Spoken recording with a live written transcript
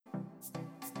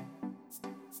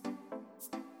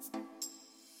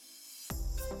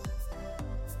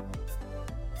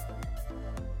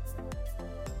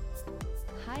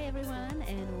Hi, everyone,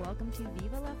 and welcome to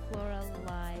Viva La Flora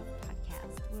Live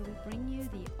podcast, where we bring you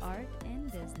the art and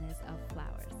business of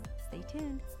flowers. Stay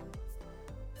tuned.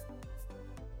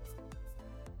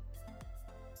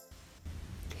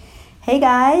 Hey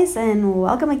guys, and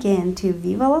welcome again to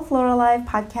Viva La Flora Live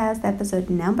podcast episode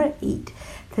number 8.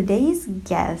 Today's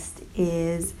guest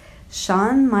is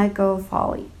Sean Michael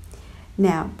Foley.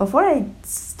 Now, before I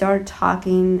start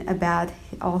talking about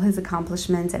all his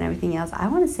accomplishments and everything else, I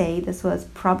want to say this was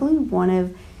probably one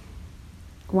of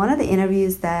the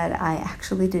interviews that I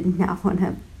actually didn't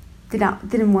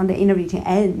want the interview to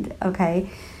end. Okay,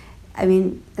 I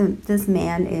mean, this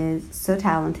man is so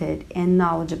talented and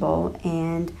knowledgeable,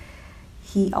 and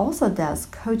he also does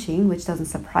coaching, which doesn't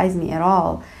surprise me at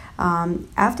all.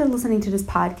 After listening to this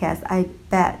podcast, I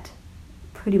bet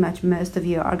pretty much most of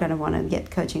you are going to want to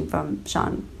get coaching from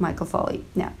Sean Michael Foley.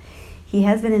 Now, he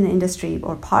has been in the industry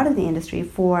or part of the industry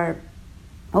for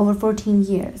over 14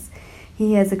 years.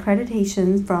 He has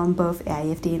accreditations from both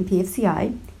IFD and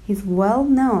PFCI. He's well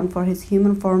known for his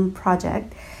Human Form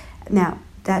project. Now,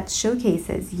 that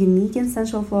showcases unique and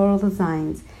sensual floral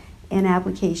designs and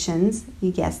applications,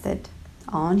 you guessed it,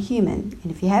 on human.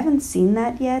 And if you haven't seen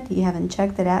that yet, you haven't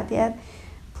checked it out yet,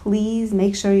 please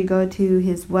make sure you go to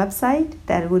his website,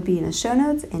 that would be in the show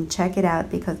notes, and check it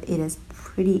out because it is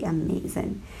pretty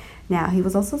amazing. Now, he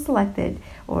was also selected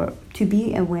to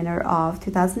be a winner of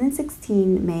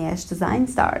 2016 Mayesh Design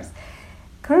Stars.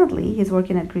 Currently, he's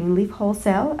working at Greenleaf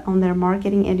Wholesale on their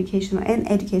marketing,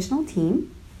 educational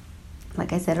team.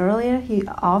 Like I said earlier, he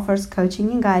offers coaching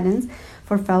and guidance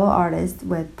for fellow artists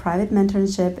with private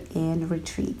mentorship and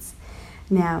retreats.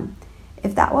 Now,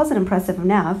 if that wasn't impressive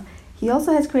enough, he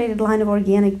also has created a line of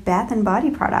organic bath and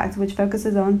body products which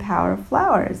focuses on power of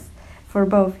flowers for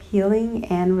both healing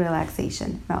and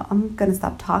relaxation. Now, I'm going to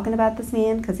stop talking about this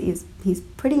man because he's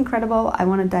pretty incredible. I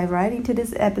want to dive right into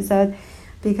this episode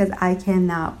because I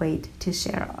cannot wait to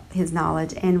share his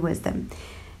knowledge and wisdom.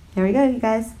 Here we go, you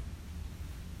guys.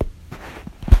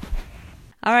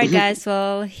 All right, guys.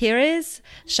 Well, here is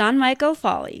Sean Michael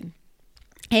Foley.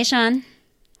 Hey, Sean.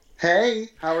 Hey,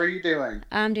 how are you doing?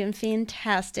 I'm doing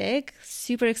fantastic.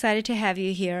 Super excited to have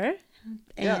you here.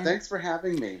 Yeah, thanks for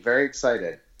having me. Very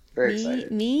excited. Very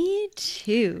excited. Me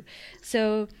too.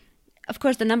 So, of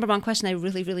course, the number one question I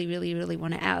really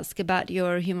want to ask about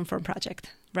your Human Form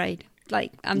project, right?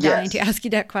 Like, I'm dying to ask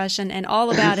you that question and all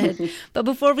about it. But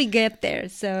before we get there,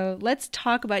 so let's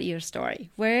talk about your story.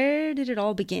 Where did it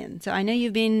all begin? So I know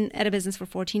you've been at a business for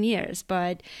 14 years,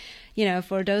 but,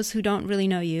 for those who don't really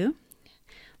know you,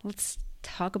 let's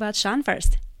talk about Sean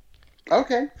first.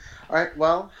 Okay. All right.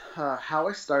 Well, how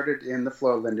I started in the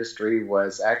floral industry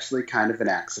was actually kind of an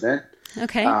accident.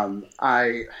 Okay.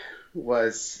 I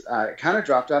was kind of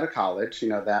dropped out of college,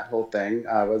 that whole thing.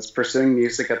 I was pursuing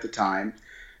music at the time,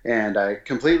 and I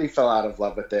completely fell out of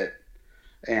love with it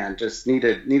and just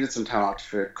needed some time off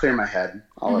to clear my head,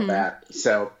 all of that.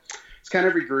 So it's kind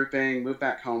of regrouping, moved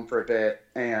back home for a bit,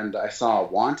 and I saw a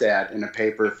want ad in a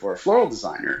paper for a floral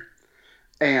designer.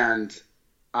 And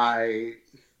I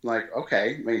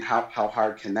okay, I mean, how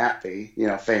hard can that be?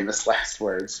 Famous last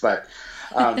words. But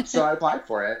so I applied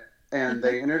for it, and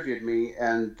they interviewed me,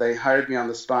 and they hired me on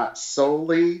the spot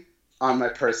solely on my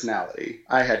personality.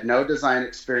 I had no design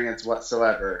experience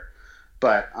whatsoever,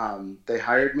 but they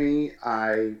hired me.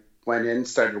 I went in,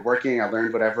 started working. I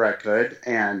learned whatever I could,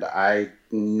 and I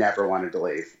never wanted to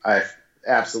leave. I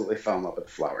absolutely fell in love with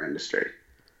the flower industry.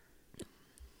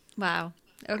 Wow.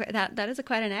 Okay, that is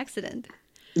quite an accident.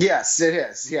 Yes, it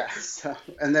is. Yeah.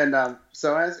 And then,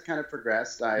 so as it kind of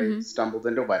progressed, I stumbled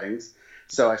into weddings.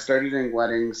 So I started doing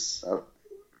weddings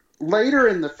later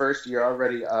in the first year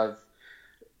already of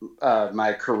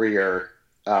my career,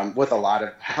 with a lot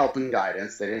of help and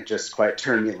guidance. They didn't just quite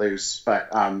turn me loose, but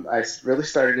I really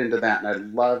started into that, and I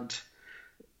loved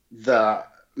the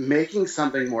making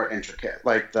something more intricate,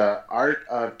 like the art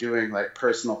of doing like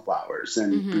personal flowers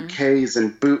and bouquets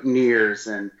and boutonnieres,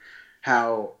 and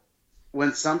how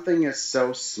when something is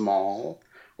so small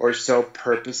or so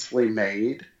purposefully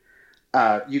made,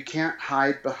 you can't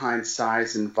hide behind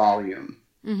size and volume.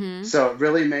 So it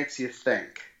really makes you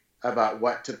think about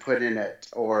what to put in it,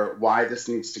 or why this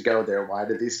needs to go there. Why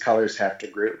do these colors have to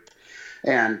group?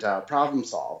 And problem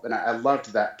solve. And I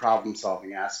loved that problem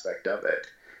solving aspect of it.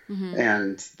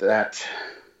 And that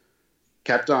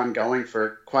kept on going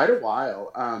for quite a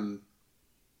while.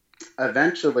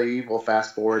 Eventually, we'll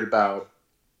fast forward about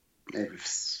maybe,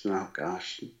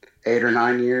 8 or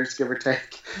 9 years, give or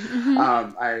take.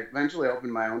 I eventually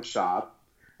opened my own shop,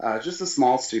 just a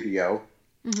small studio.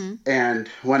 And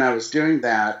when I was doing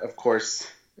that, of course,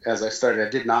 as I started, I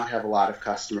did not have a lot of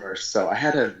customers. So I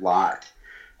had a lot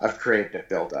of creative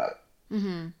buildup.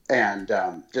 Mm-hmm.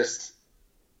 And just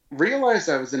realized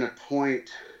I was in a point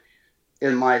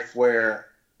in life where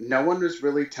no one was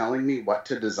really telling me what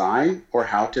to design or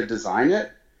how to design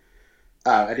it.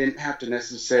 I didn't have to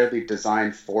necessarily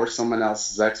design for someone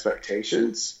else's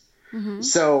expectations. Mm-hmm.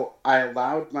 So I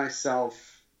allowed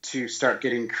myself to start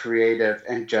getting creative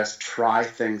and just try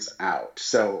things out.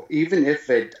 So even if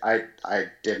I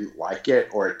didn't like it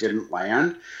or it didn't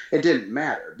land, it didn't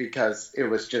matter because it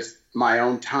was just my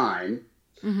own time.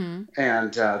 Mm-hmm.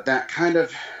 And that kind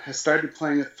of, I started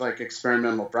playing with like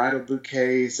experimental bridal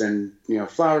bouquets and,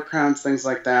 flower crowns, things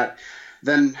like that.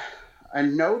 Then I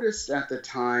noticed at the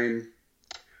time,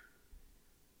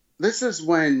 this is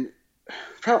when,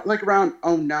 like around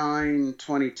 2009,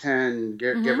 2010,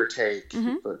 give or take,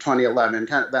 2011,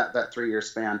 kind of that 3-year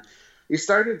span, you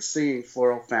started seeing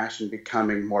floral fashion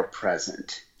becoming more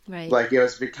present. Right. Like it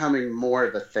was becoming more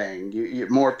of a thing.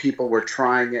 More people were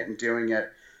trying it and doing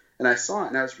it. And I saw it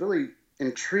and I was really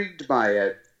intrigued by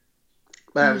it.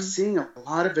 But I was seeing a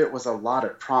lot of it was a lot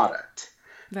of product.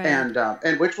 Right.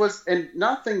 And which was, and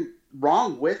nothing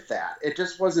wrong with that. It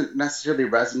just wasn't necessarily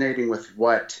resonating with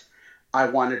what I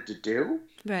wanted to do.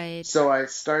 Right. So I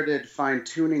started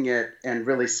fine-tuning it and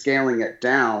really scaling it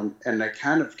down. And I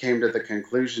kind of came to the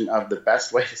conclusion of the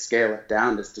best way to scale it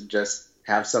down is to just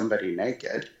have somebody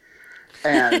naked.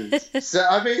 And so,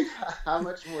 I mean, how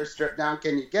much more stripped down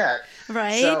can you get?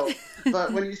 Right. So,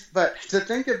 but to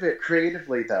think of it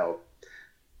creatively, though,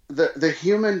 the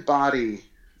human body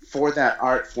for that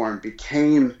art form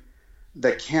became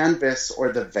the canvas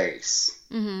or the vase.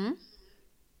 Mm-hmm.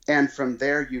 And from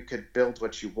there, you could build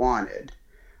what you wanted.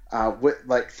 With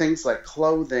like things like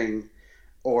clothing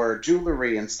or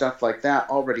jewelry and stuff like that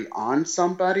already on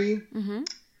somebody. Mm-hmm.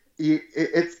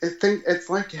 It's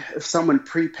like if someone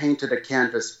pre-painted a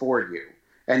canvas for you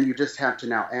and you just have to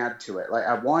now add to it. Like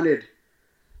I wanted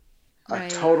a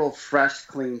total fresh,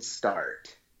 clean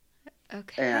start.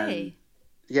 Okay. And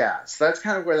yeah, so that's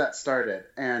kind of where that started.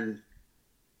 And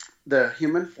the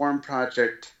Human Form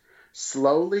Project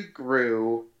slowly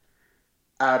grew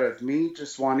out of me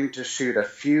just wanting to shoot a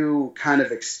few kind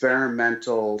of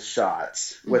experimental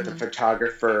shots with a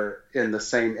photographer in the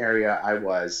same area I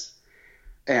was.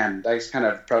 And I just kind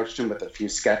of approached him with a few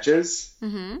sketches.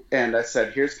 Mm-hmm. And I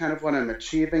said, here's kind of what I'm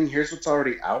achieving. Here's what's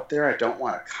already out there. I don't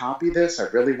want to copy this. I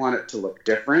really want it to look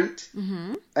different.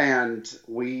 Mm-hmm. And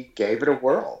we gave it a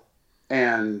whirl.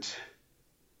 And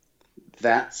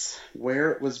that's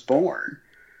where it was born.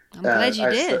 I'm glad you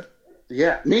did.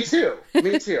 Yeah, me too.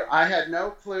 Me too. I had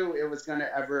no clue it was going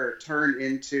to ever turn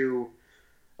into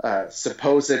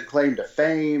supposed claim to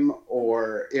fame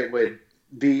or it would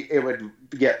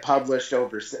get published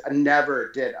overseas. Never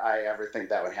did I ever think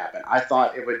that would happen. I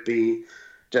thought it would be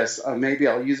just maybe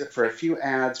I'll use it for a few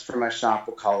ads for my shop.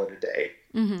 We'll call it a day.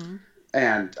 Mm-hmm.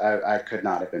 And I could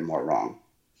not have been more wrong,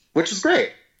 which is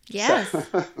great. Yes.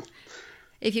 So.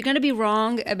 If you're going to be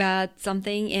wrong about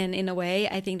something in a way,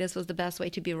 I think this was the best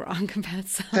way to be wrong about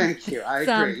something. Thank you. I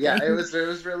agree. Yeah, it was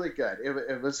really good.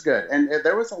 It was good. And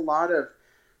there was a lot of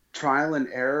trial and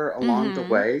error along the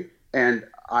way. And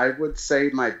I would say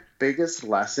my biggest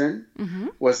lesson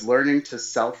was learning to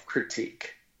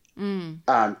self-critique.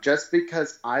 Just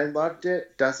because I loved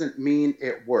it doesn't mean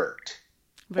it worked.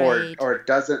 Right. Or it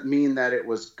doesn't mean that it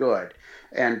was good.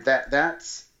 And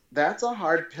that's a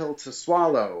hard pill to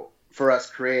swallow for us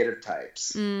creative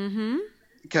types. Mm-hmm.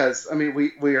 Because, I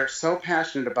mean, we are so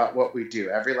passionate about what we do,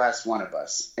 every last one of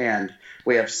us. And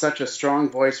we have such a strong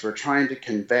voice we're trying to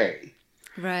convey.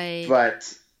 Right.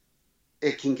 But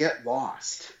it can get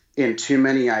lost in too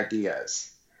many ideas.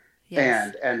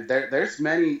 Yes. And there's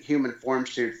many human form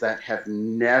shoots that have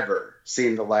never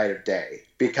seen the light of day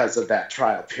because of that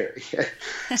trial period.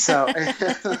 So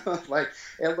like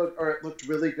it looked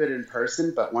really good in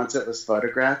person, but once it was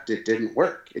photographed, it didn't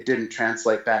work. It didn't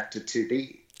translate back to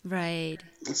 2D. Right.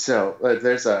 So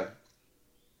there's a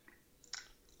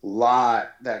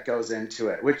lot that goes into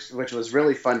it, which was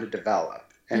really fun to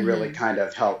develop and really kind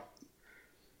of help,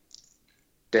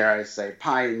 dare I say,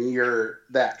 pioneer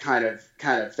that kind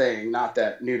of thing. Not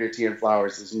that nudity in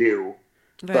flowers is new,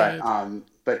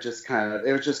 but just kind of,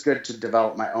 it was just good to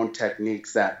develop my own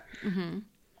techniques that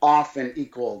often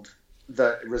equaled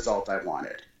the result I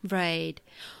wanted. Right.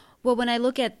 Well, when I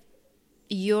look at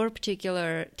your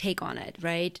particular take on it,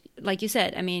 right? Like you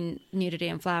said, I mean, nudity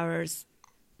in flowers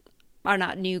are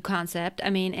not new concept. I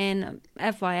mean, and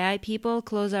FYI, people,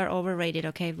 clothes are overrated.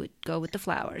 Okay, we go with the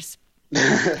flowers.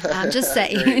 I'm just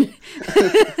saying.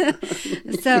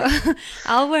 So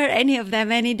I'll wear any of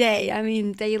them any day. I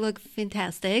mean, they look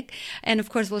fantastic. And of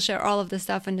course, we'll share all of the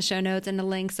stuff in the show notes and the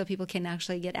links so people can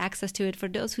actually get access to it. For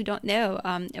those who don't know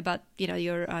about,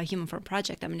 your Human Form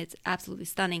project, I mean, it's absolutely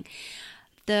stunning.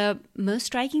 The most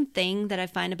striking thing that I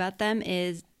find about them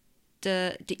is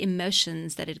the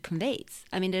emotions that it conveys.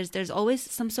 I mean, there's always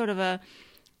some sort of a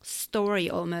story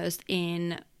almost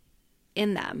in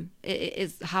them. It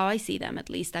is how I see them, at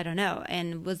least. I don't know.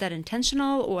 And was that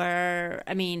intentional, or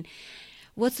I mean,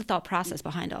 what's the thought process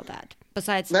behind all that?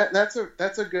 Besides that's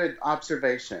a good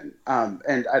observation,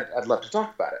 and I'd love to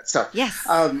talk about it. So yes,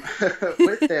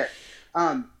 with that,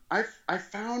 I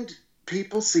found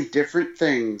people see different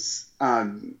things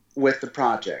with the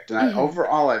project, and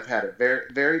overall I've had a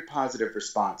very, very positive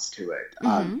response to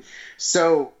it.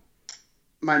 So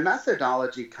my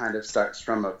methodology kind of starts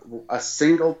from a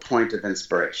single point of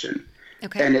inspiration,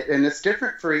 and it's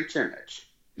different for each image.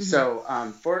 So,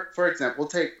 for example, we'll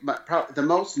take the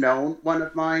most known one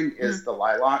of mine is the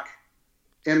lilac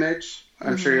image.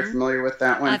 I'm sure you're familiar with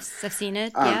that one. I've seen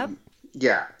it.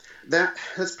 Yeah,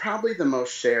 that's probably the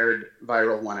most shared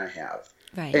viral one I have.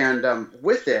 Right. And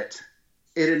with it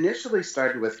initially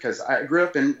started with, because I grew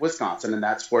up in Wisconsin, and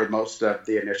that's where most of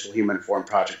the initial Human Form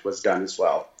project was done as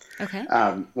well. Okay.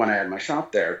 When I had my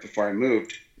shop there before I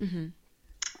moved.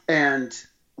 And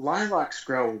lilacs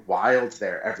grow wild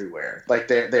there everywhere. Like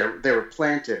they were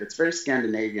planted. It's very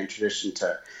Scandinavian tradition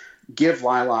to give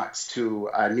lilacs to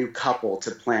a new couple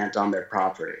to plant on their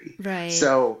property. Right.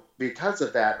 So because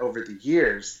of that, over the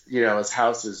years, as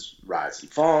houses rise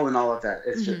and fall and all of that,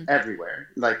 it's just everywhere.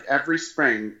 Like every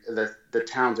spring, the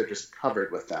towns are just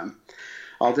covered with them,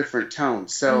 all different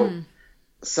tones. So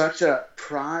such a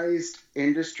prized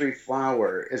industry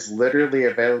flower is literally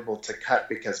available to cut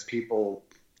because people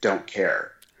don't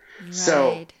care. Right.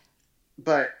 So,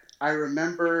 but I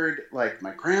remembered, like,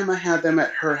 my grandma had them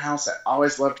at her house. I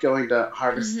always loved going to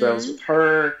harvest those with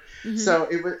her. So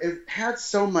it had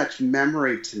so much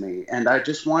memory to me, and I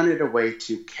just wanted a way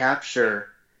to capture,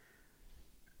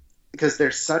 because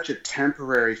they're such a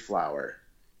temporary flower.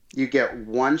 You get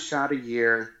one shot a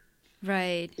year.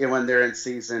 Right. When they're in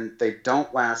season, they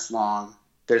don't last long.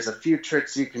 There's a few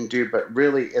tricks you can do, but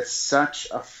really it's such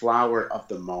a flower of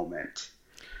the moment.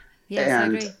 Yes, I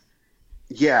agree.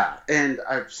 Yeah, and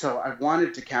I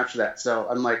wanted to capture that. So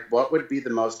I'm like, what would be the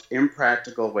most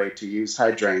impractical way to use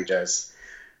hydrangeas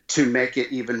to make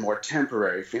it even more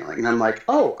temporary feeling? And I'm like,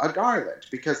 a garland,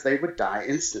 because they would die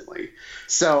instantly.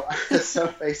 So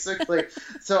basically,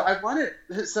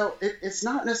 it's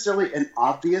not necessarily an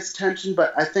obvious tension,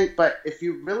 but if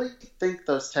you really think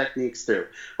those techniques through,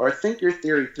 or think your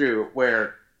theory through,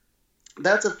 where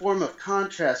that's a form of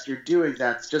contrast you're doing,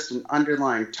 that's just an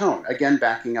underlying tone, again,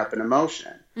 backing up an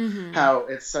emotion, how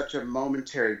it's such a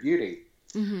momentary beauty.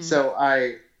 So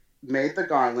I made the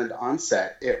garland on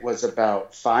set. It was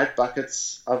about 5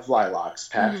 buckets of lilacs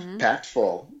packed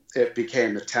full. It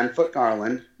became a 10-foot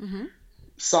garland,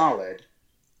 solid,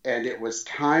 and it was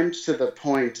timed to the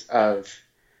point of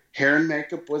hair and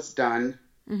makeup was done.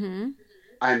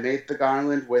 I made the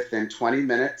garland within 20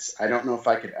 minutes. I don't know if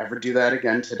I could ever do that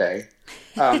again today.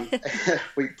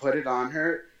 We put it on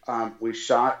her. We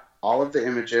shot all of the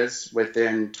images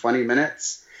within 20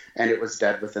 minutes, and it was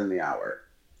dead within the hour.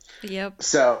 Yep.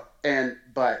 So,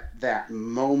 but that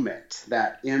moment,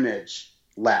 that image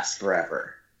lasts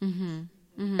forever. And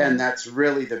that's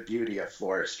really the beauty of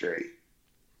floristry,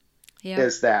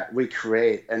 is that we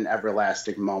create an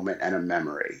everlasting moment and a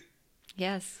memory.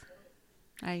 Yes,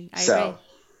 I agree.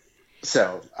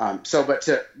 But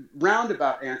to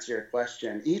roundabout answer your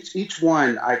question, each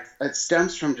one, it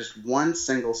stems from just one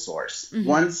single source,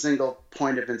 one single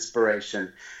point of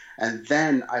inspiration, and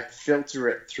then I filter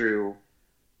it through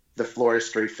the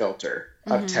floristry filter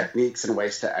of techniques and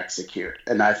ways to execute.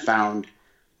 And I found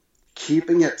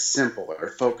keeping it simple, or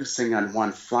focusing on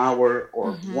one flower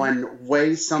or one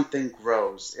way something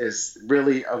grows, is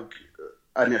really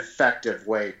an effective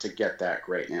way to get that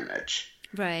great image.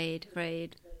 Right.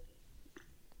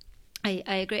 I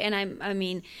agree. And I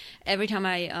mean, every time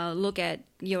I look at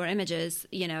your images,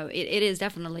 it is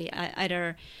definitely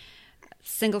either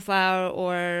single flower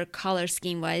or color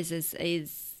scheme wise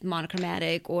is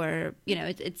monochromatic, or,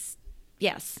 it's,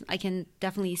 yes, I can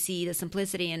definitely see the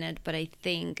simplicity in it, but I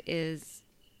think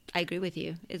I agree with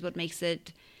you, is what makes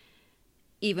it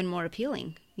even more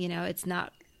appealing. It's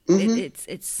not,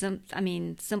 it's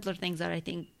simpler things are, I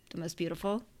think, the most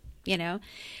beautiful, Yeah.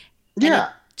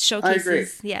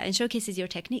 showcases and showcases your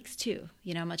techniques too,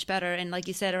 much better. And like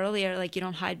you said earlier, like you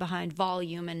don't hide behind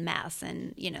volume and mass,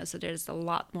 and so there's a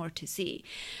lot more to see.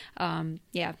 I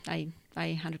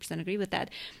 100% agree with that.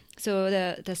 So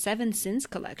the Seven Sins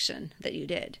collection that you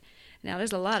did, now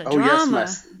there's a lot of drama.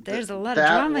 There's a lot of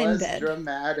drama in that. That was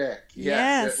dramatic.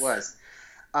 Yes, it was.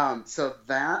 So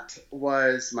that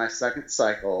was my second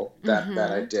cycle that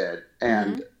I did.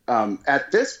 And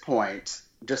at this point,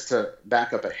 just to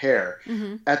back up a hair,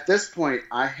 at this point,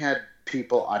 I had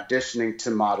people auditioning to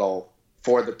model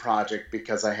for the project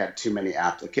because I had too many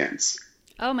applicants.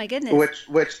 Oh, my goodness.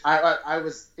 Which I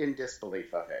was in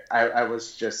disbelief of it. I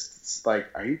was just like,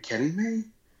 are you kidding me?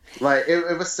 Like,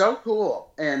 it was so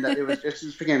cool. And it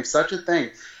just became such a thing.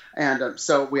 And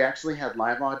so we actually had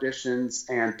live auditions,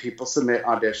 and people submit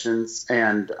auditions.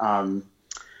 And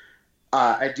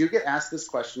I do get asked this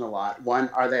question a lot. One,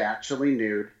 are they actually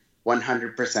nude?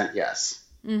 100% yes.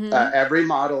 Every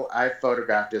model I've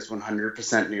photographed is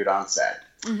 100% nude on set.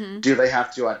 Do they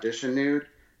have to audition nude?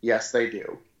 Yes, they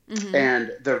do.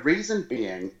 And the reason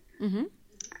being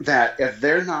that if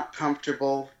they're not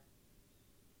comfortable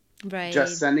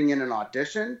just sending in an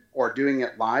audition or doing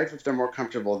it live, if they're more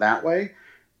comfortable that way,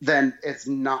 then it's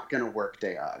not going to work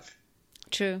day of.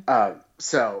 True.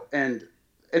 So, and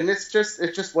it's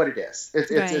just what it is.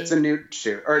 It's a nude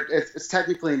shoot, or it's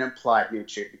technically an implied nude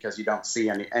shoot because you don't see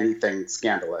anything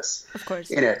scandalous, of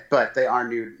course, in it, but they are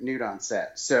nude on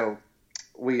set. So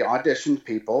we auditioned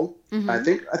people. I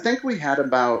think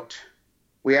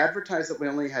we advertised that we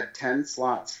only had 10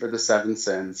 slots for the Seven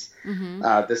Sins.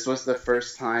 This was the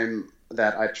first time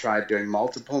that I tried doing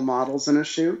multiple models in a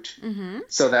shoot.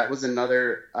 So that was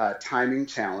another timing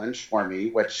challenge for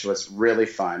me, which was really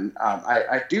fun.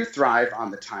 I do thrive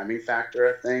on the timing factor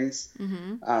of things.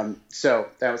 So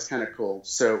that was kind of cool.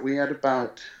 So we had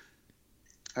about,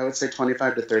 I would say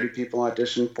 25 to 30 people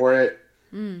audition for it.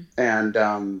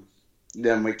 And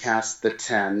then we cast the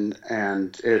 10,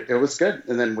 and it was good.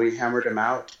 And then we hammered them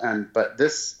out. But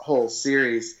this whole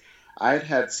series I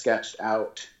had sketched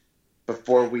out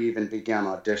before we even began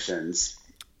auditions.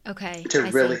 Okay. To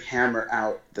really hammer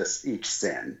out each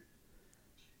sin.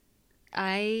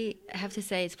 I have to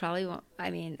say it's probably,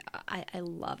 I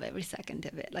love every second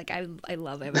of it. Like, I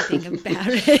love everything about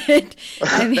it.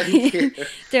 I mean,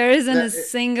 there isn't a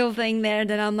single thing there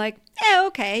that I'm like,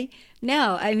 okay.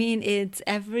 No, it's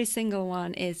every single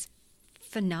one is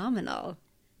phenomenal.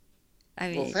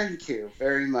 Well, thank you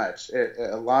very much.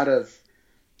 A lot of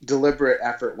deliberate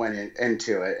effort went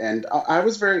into it, and I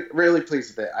was really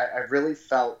pleased with it. I really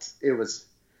felt it was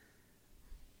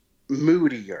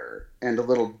moodier and a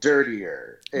little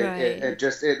dirtier.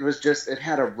 It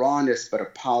had a rawness but a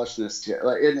polishedness to it.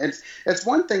 Like, it's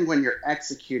one thing when you're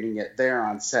executing it there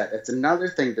on set. It's another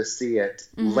thing to see it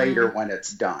later when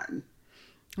it's done.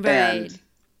 Right.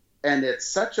 And it's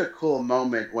such a cool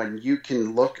moment when you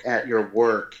can look at your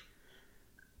work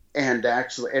and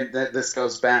this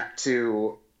goes back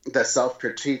to the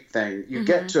self-critique thing. You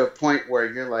get to a point where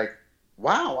you're like,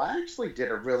 wow, I actually did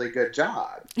a really good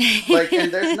job.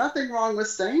 And there's nothing wrong with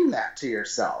saying that to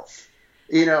yourself,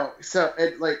 so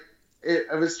it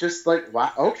was just like,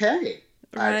 wow, okay.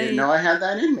 Right. I didn't know I had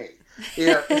that in me.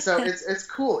 So it's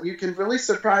cool. You can really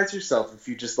surprise yourself if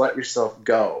you just let yourself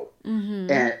go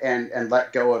and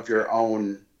let go of your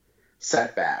own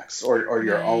setbacks or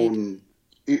your own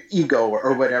ego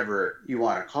or whatever you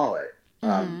want to call it.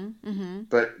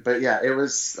 But yeah, it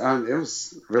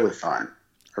was really fun.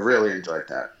 I really enjoyed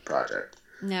that project.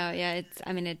 No, yeah,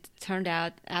 it turned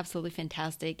out absolutely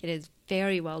fantastic. It is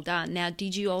very well done. Now,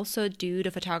 did you also do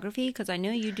the photography? Because I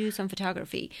know you do some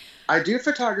photography. I do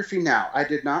photography now. I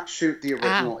did not shoot the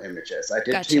original images. I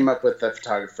did team up with the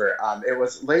photographer. It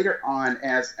was later on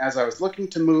as I was looking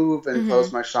to move and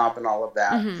close my shop and all of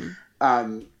that.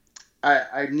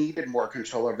 I needed more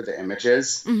control over the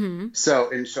images.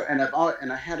 So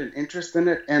I had an interest in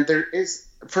it, and there is,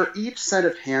 for each set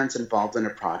of hands involved in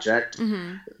a project,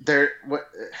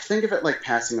 think of it like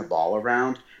passing a ball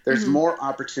around. There's more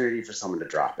opportunity for someone to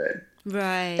drop it.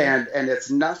 Right. And it's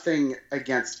nothing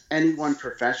against any one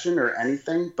profession or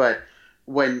anything, but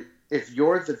if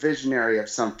you're the visionary of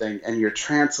something and you're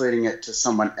translating it to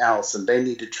someone else and they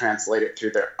need to translate it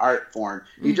through their art form,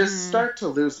 you just start to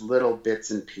lose little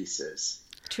bits and pieces.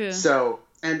 True. So,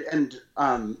 and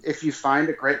if you find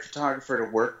a great photographer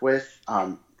to work with,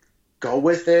 go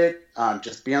with it.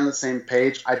 Just be on the same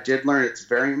page. I did learn it's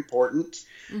very important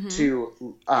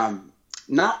to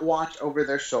not watch over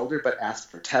their shoulder, but ask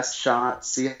for test shots,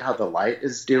 see how the light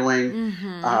is doing.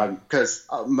 Because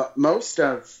most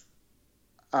of,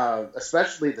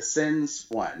 especially the Sins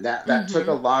one, that took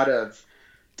a lot of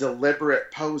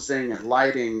deliberate posing and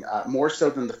lighting, more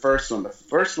so than the first one. The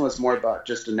first one was more about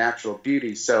just a natural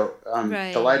beauty, so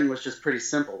the lighting was just pretty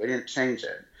simple. We didn't change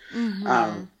it.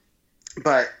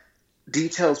 But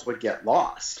details would get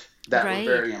lost that were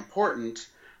very important,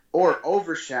 or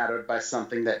overshadowed by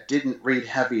something that didn't read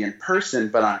heavy in person,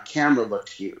 but on camera looked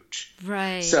huge.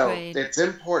 So it's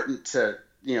important to,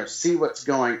 see what's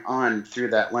going on through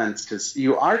that lens, because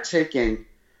you are taking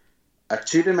a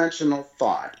two-dimensional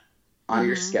thought on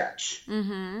your sketch,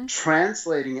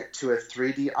 translating it to a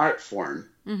 3D art form,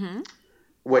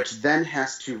 which then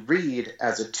has to read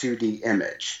as a 2D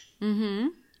image.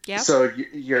 So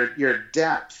your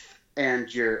depth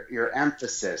and your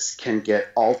emphasis can get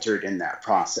altered in that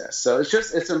process. So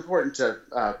it's important to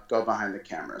go behind the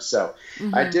camera. So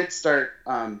I did start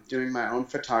doing my own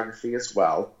photography as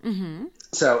well.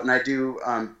 So, and I do,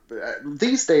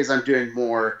 these days I'm doing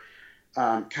more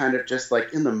kind of just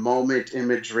like in the moment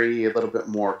imagery, a little bit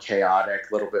more chaotic,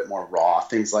 a little bit more raw,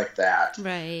 things like that.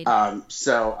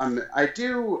 So I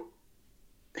do,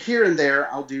 here and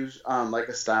there, I'll do like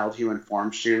a styled human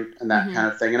form shoot and that kind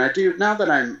of thing. And I do, now that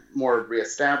I'm more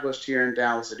reestablished here in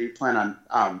Dallas, I do plan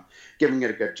on giving it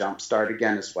a good jump start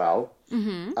again as well.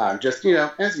 Just,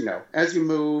 as you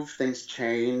move, things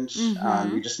change.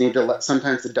 You just need to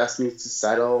sometimes the dust needs to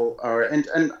settle.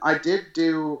 And I did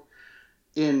do,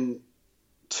 in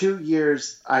 2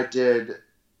 years, I did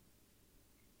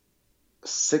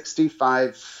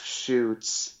 65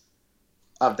 shoots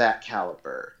of that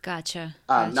caliber. Gotcha.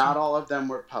 Not all of them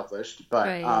were published,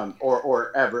 but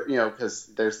or ever, because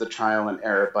there's the trial and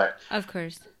error. But of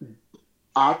course,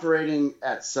 operating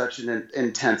at such an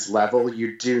intense level,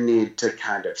 you do need to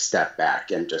kind of step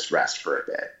back and just rest for a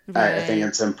bit. I think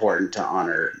it's important to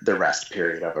honor the rest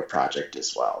period of a project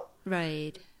as well.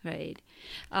 Right.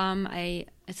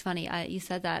 It's funny. You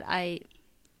said that. I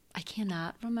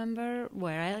cannot remember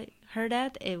where I heard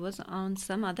that. It was on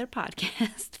some other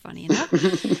podcast, funny enough.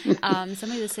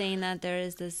 Somebody was saying that there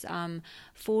is this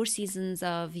 4 seasons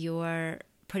of your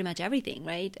pretty much everything,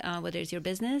 right? Whether it's your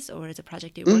business or it's a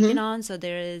project you're working on. So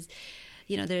there is,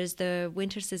 there's the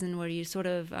winter season where you sort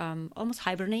of almost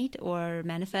hibernate or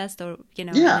manifest, or,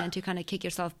 and then to kind of kick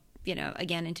yourself,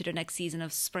 again into the next season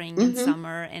of spring and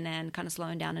summer, and then kind of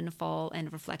slowing down in the fall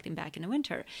and reflecting back in the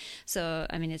winter. So,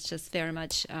 I mean, it's just very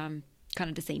much kind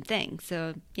of the same thing.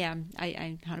 So yeah,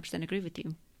 I 100% agree with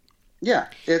you. Yeah,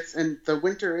 and the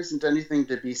winter isn't anything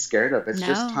to be scared of. It's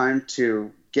just time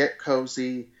to get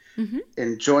cozy,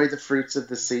 enjoy the fruits of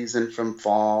the season from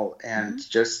fall, and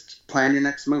just plan your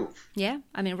next move. Yeah,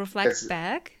 I mean, reflect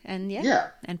back and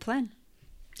and plan.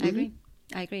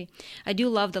 I agree. I do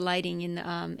love the lighting in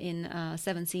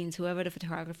 7 Scenes. Whoever the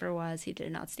photographer was, he did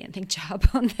an outstanding job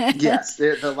on that. Yes,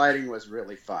 the lighting was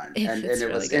really fun, and it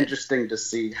really was interesting to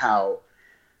see how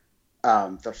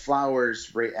the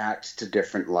flowers react to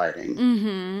different lighting.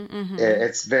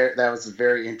 That was a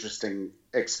very interesting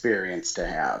experience to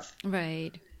have.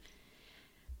 Right.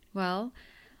 Well,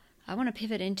 I want to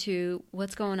pivot into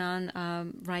what's going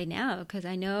on right now, because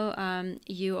I know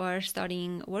you are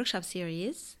starting workshop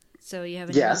series. So you have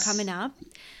a new one coming up.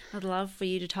 I'd love for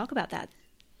you to talk about that.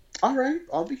 All right,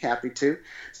 I'll be happy to.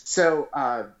 So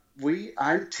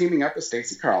I'm teaming up with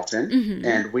Stacey Carlton,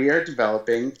 and we are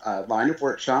developing a line of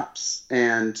workshops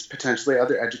and potentially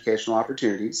other educational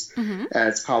opportunities.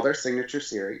 It's called our Signature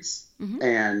Series,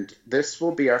 and this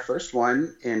will be our first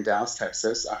one in Dallas,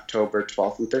 Texas, October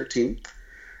 12th and 13th,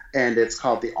 and it's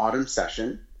called the Autumn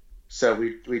Session. So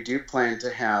we do plan to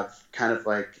have kind of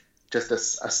like just a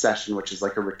session, which is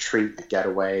like a retreat, a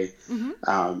getaway,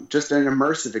 just an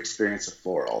immersive experience of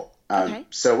floral.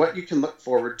 So what you can look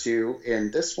forward to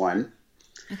in this one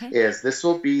is this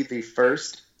will be the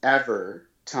first ever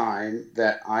time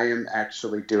that I am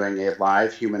actually doing a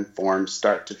live human form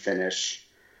start to finish,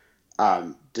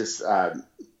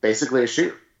 basically a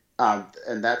shoot.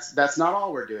 And that's not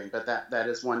all we're doing, but that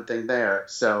is one thing there.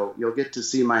 So you'll get to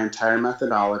see my entire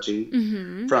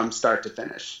methodology from start to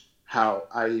finish. How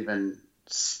I even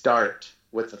start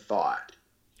with a thought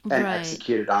and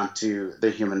execute it onto the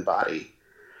human body.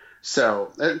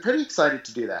 So I'm pretty excited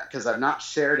to do that because I've not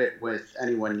shared it with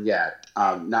anyone yet.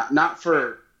 Not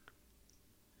for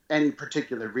any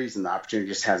particular reason. The opportunity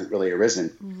just hasn't really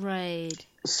arisen. Right.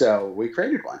 So we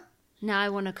created one. Now I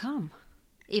want to come.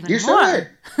 Even you more.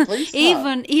 Should. Please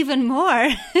come. even more.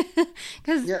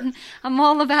 Because I'm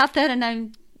all about that,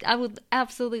 and I would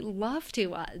absolutely love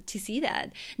to see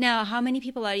that. Now, how many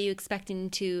people are you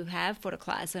expecting to have for the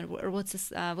class, or what's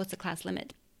the class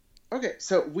limit? Okay,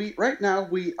 so right now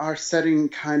we are setting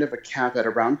kind of a cap at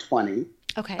around 20.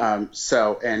 Okay.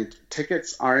 And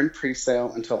tickets are in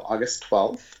pre-sale until August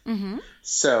 12th. Mm-hmm.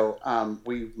 So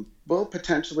we will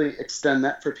potentially extend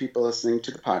that for people listening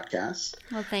to the podcast.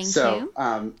 Well, thank you.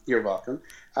 So you're welcome.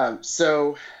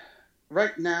 So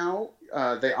right now,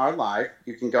 they are live.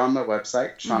 You can go on my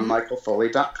website,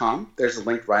 SeanMichaelFoley.com. There's a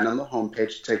link right on the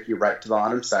homepage to take you right to the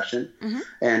autumn session. Mm-hmm.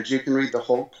 And you can read the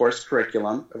whole course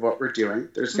curriculum of what we're doing.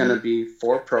 There's going to be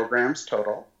 4 programs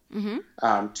total.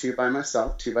 Mm-hmm. 2 by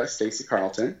myself, 2 by Stacy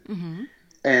Carlton. Mm-hmm.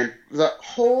 And the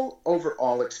whole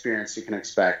overall experience you can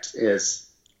expect is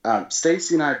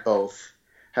Stacy and I both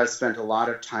have spent a lot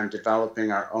of time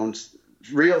developing our own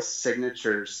real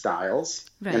signature styles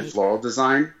in floral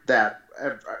design that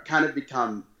have kind of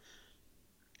become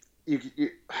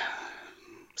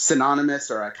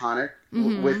synonymous or iconic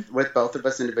with both of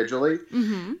us individually.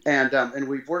 Mm-hmm. And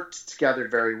we've worked together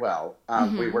very well.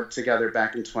 We worked together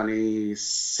back in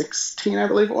 2016, I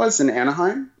believe it was, in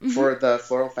Anaheim for the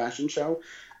Floral Fashion Show.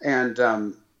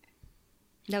 And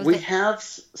we have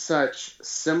such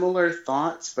similar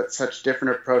thoughts, but such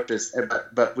different approaches,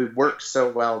 but we work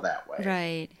so well that way.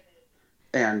 Right.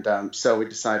 And so we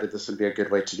decided this would be a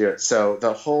good way to do it. So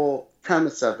the whole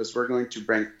premise of is we're going to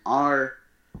bring our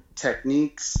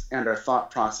techniques and our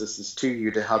thought processes to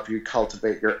you to help you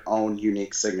cultivate your own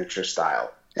unique signature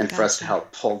style and for us to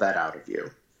help pull that out of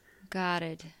you. Got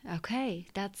it. Okay.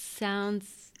 That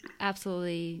sounds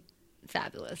absolutely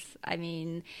fabulous. I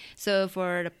mean, so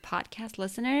for the podcast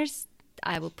listeners,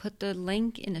 I will put the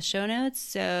link in the show notes,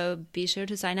 so be sure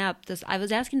to sign up. I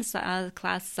was asking the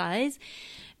class size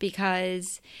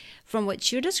because from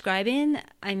what you're describing,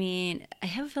 I mean, I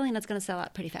have a feeling that's going to sell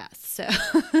out pretty fast. So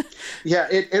yeah,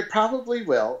 it probably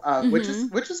will, which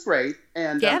is great.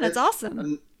 And yeah, that's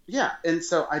awesome. Yeah, and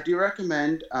so I do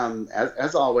recommend,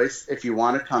 as always, if you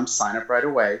want to come, sign up right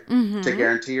away to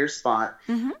guarantee your spot.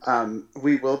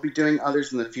 We will be doing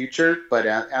others in the future, but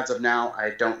as of now, I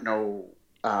don't know.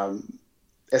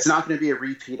 It's not going to be a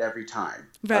repeat every time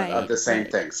of the same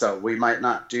thing. So we might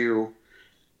not do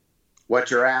what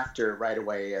you're after right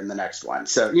away in the next one.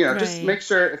 So, just make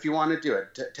sure if you want to do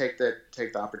it, take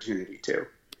the opportunity to.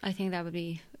 I think that would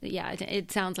be, it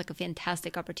sounds like a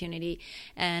fantastic opportunity,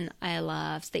 and I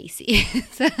love Stacy.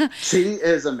 She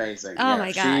is amazing. Oh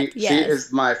my God, She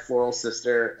is my floral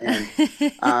sister,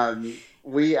 and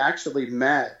we actually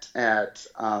met at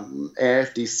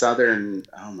AFD Southern.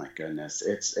 Oh my goodness,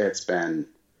 it's been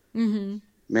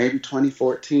maybe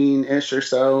 2014-ish or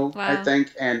so, I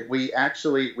think. And we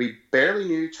barely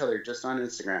knew each other just on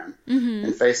Instagram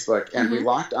and Facebook. And we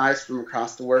locked eyes from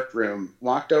across the workroom,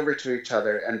 walked over to each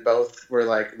other, and both were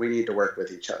like, we need to work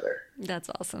with each other. That's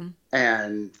awesome.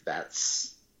 And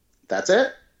that's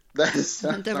it.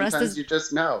 Sometimes you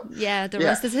just know. Yeah, the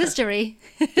rest is history.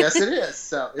 Yes, it is.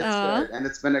 So it's good. And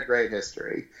it's been a great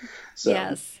history. So.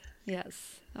 Yes.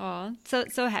 Oh,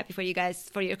 so happy for you guys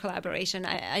for your collaboration.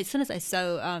 As soon as I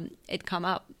saw it come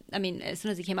up, I mean, as soon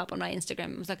as it came up on my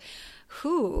Instagram, I was like,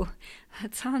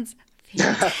 that sounds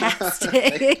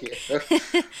fantastic. Thank you.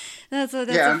 that's a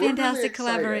fantastic really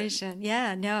collaboration.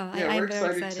 Yeah, no, I'm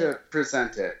very excited to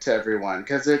present it to everyone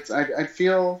because I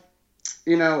feel,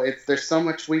 there's so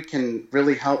much we can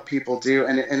really help people do,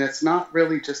 and it's not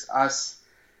really just us.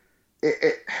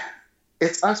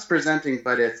 It's us presenting,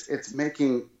 but it's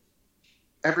making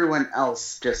everyone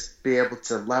else just be able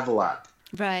to level up,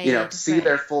 see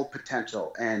their full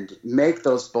potential and make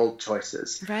those bold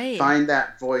choices. Find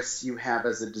that voice you have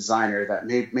as a designer that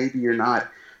maybe you're not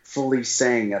fully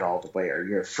saying it all the way, or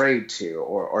you're afraid to,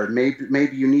 or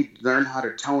maybe you need to learn how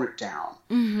to tone it down.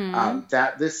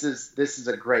 That this is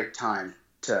a great time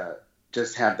to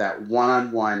just have that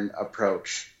one-on-one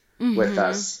approach with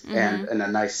us and in a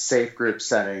nice safe group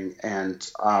setting,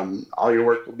 and all your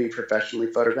work will be professionally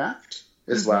photographed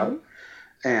as well,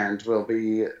 and will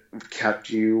be kept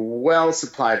you well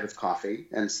supplied with coffee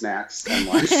and snacks and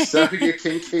lunch so you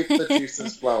can keep the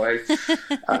juices flowing.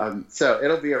 So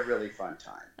it'll be a really fun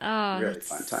time. Oh, really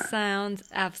fun time. Sounds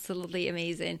absolutely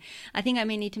amazing. I think I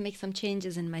may need to make some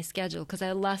changes in my schedule because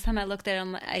last time I looked at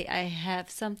it, I have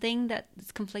something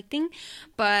that's conflicting,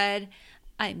 but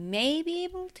I may be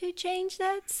able to change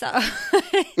that. So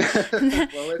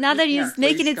now that you're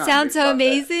making it sound so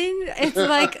amazing, it's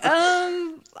like,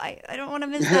 I don't want to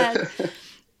miss that.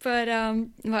 But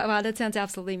wow, that sounds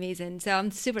absolutely amazing. So I'm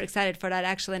super excited for that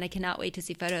actually, and I cannot wait to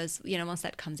see photos, once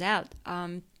that comes out.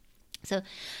 So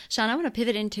Sean, I want to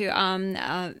pivot into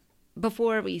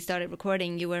before we started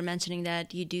recording, you were mentioning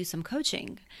that you do some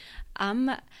coaching.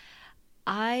 I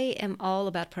am all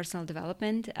about personal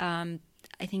development.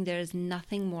 I think there is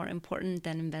nothing more important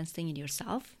than investing in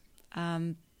yourself.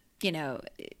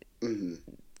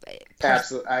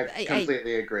 Absolutely, I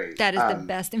completely agree. That is the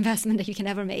best investment that you can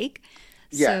ever make.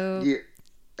 Yeah,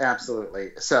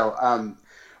 absolutely. So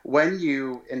when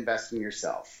you invest in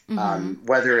yourself,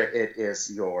 whether it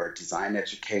is your design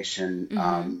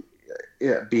education,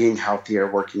 being healthier,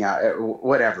 working out,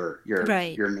 whatever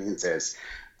your means is,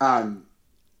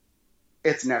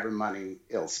 it's never money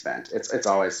ill spent. It's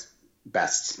always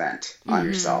best spent on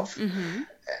yourself.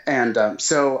 And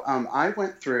so I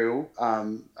went through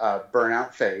a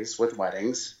burnout phase with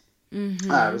weddings.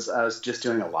 I was just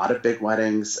doing a lot of big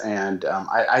weddings, and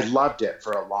I loved it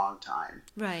for a long time.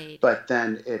 Right. But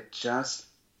then it just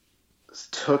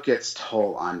took its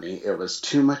toll on me. It was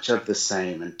too much of the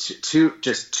same, and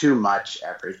too much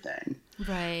everything.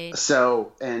 Right.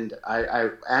 So, and I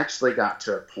actually got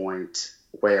to a point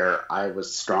where I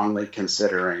was strongly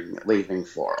considering leaving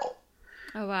Floral.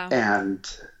 Oh, wow. And,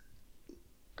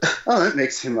 that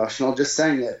makes me emotional just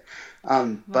saying it.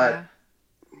 But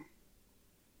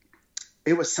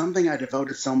it was something I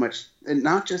devoted so much, and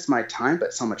not just my time,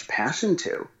 but so much passion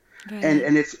to. Right.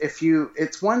 And if you,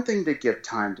 it's one thing to give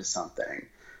time to something,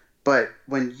 but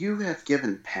when you have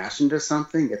given passion to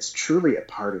something, it's truly a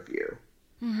part of you.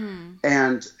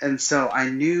 And so I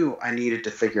knew I needed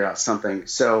to figure out something.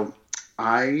 So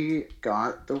I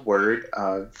got the word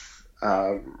of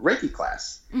Reiki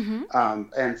class.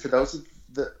 And for those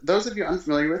of you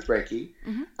unfamiliar with Reiki,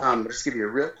 I'll just give you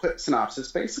a real quick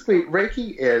synopsis. Basically,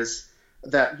 Reiki is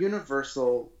that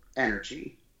universal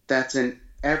energy that's in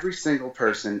every single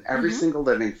person, every single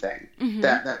living thing,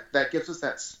 that gives us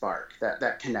that spark,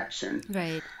 that connection.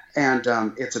 Right. And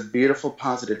it's a beautiful,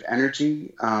 positive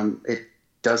energy. It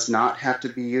does not have to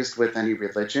be used with any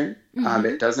religion.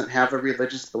 It doesn't have a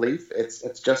religious belief.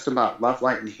 It's just about love,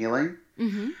 light, and healing.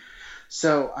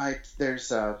 So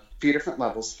there's a few different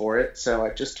levels for it. So I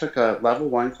just took a level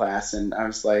 1 class, and I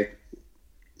was like,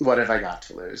 what have I got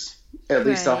to lose? At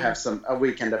least I'll have a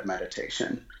weekend of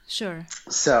meditation. Sure.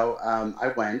 So I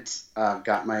went,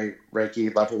 got my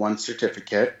Reiki level 1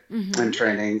 certificate and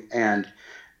training, and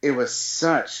it was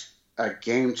such a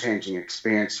game-changing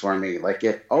experience for me. Like,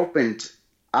 it opened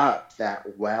up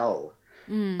that well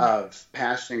of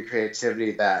passion and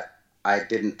creativity that I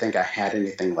didn't think I had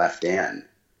anything left in.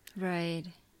 Right.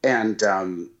 And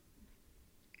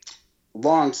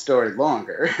long story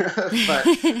longer, but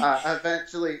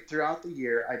eventually throughout the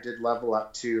year I did level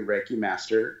up to Reiki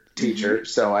Master Teacher.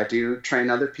 So I do train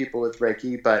other people with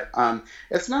Reiki, but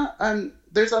it's not,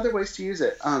 there's other ways to use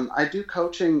it. I do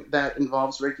coaching that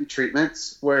involves Reiki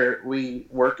treatments where we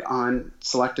work on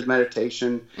selective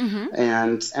meditation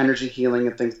and energy healing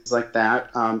and things like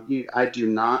that. I do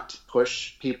not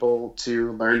push people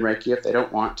to learn Reiki if they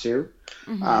don't want to.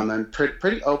 I'm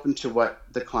pretty open to what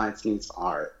the client's needs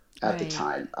are at the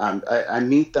time. I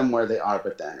meet them where they are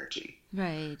with the energy.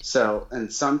 Right. So,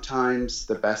 and sometimes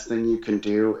the best thing you can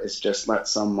do is just let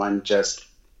someone just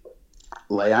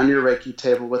lay on your Reiki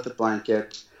table with a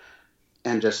blanket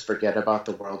and just forget about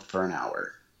the world for an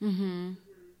hour. And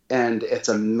it's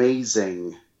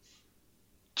amazing,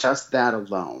 just that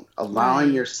alone,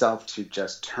 allowing yourself to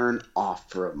just turn off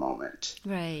for a moment.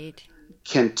 Right.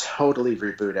 Can totally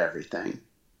reboot everything.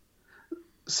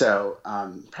 So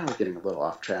probably getting a little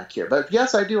off track here, but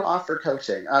yes, I do offer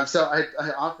coaching. So I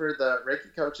offer the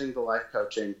Reiki coaching, the life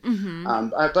coaching,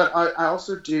 but I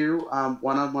also do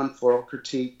one-on-one floral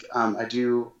critique. I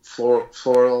do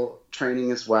floral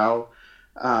training as well.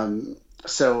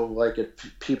 So like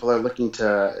if people are looking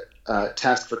to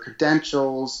test for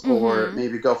credentials or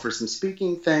maybe go for some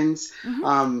speaking things,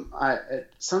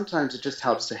 sometimes it just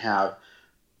helps to have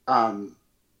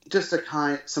just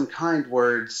some kind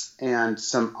words and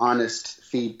some honest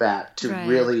feedback to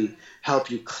really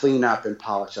help you clean up and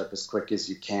polish up as quick as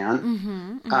you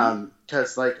can.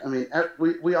 Because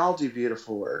we all do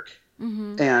beautiful work,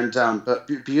 and but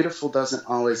beautiful doesn't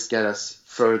always get us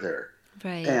further.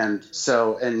 Right. And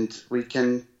we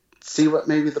can see what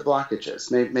maybe the blockage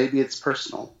is. Maybe it's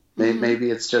personal. Maybe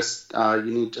it's just you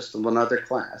need just another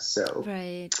class. So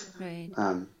right.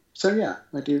 So yeah,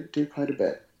 I do quite a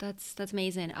bit. That's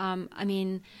amazing. I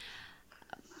mean,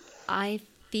 I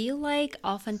feel like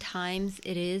oftentimes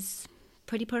it is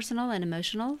pretty personal and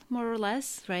emotional, more or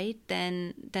less, right?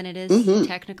 Than it is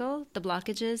technical. The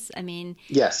blockages. I mean,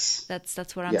 yes,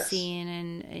 that's what I'm seeing,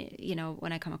 and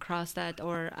when I come across that,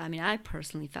 or I mean, I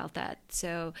personally felt that.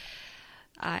 So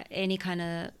any kind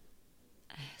of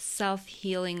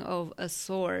self-healing of a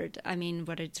sort, I mean,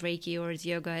 whether it's Reiki or it's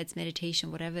yoga, it's meditation,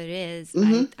 whatever it is,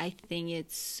 I think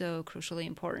it's so crucially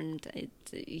important.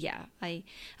 I'm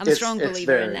a strong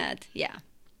believer in that.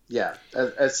 Yeah,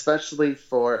 especially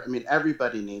for, I mean,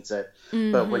 everybody needs it,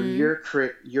 but when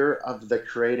you're of the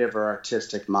creative or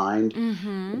artistic mind,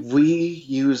 we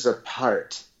use a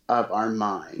part of our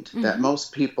mind that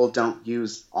most people don't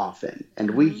use often,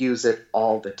 and we use it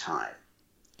all the time.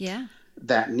 Yeah.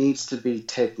 That needs to be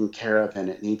taken care of, and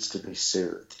it needs to be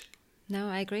soothed. No,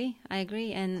 I agree.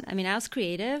 And I mean, as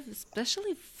creative,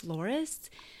 especially florists,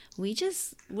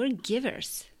 we're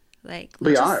givers. Like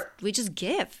we just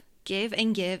give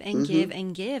and give and give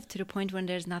and give to the point when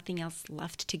there's nothing else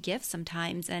left to give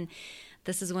sometimes. And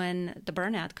this is when the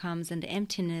burnout comes and the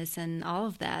emptiness and all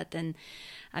of that. And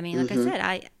I mean, like I said,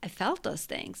 I felt those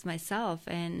things myself.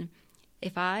 And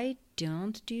if I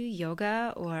don't do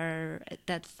yoga or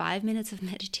that 5 minutes of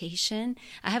meditation,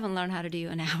 I haven't learned how to do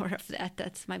an hour of that.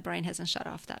 That's, my brain hasn't shut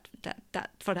off that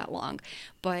for that long.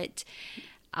 But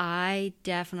I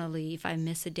definitely, if I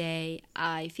miss a day,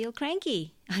 I feel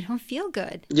cranky. I don't feel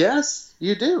good. Yes,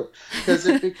 you do. Because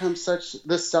it becomes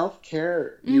the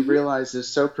self-care you realize is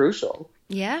so crucial.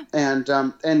 Yeah. And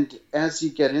as you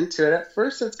get into it, at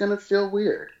first it's going to feel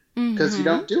weird because you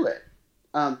don't do it.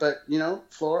 But, you know,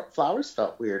 flowers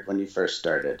felt weird when you first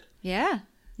started. Yeah.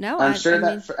 No, I'm sure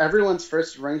that for everyone's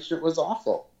first arrangement was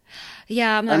awful.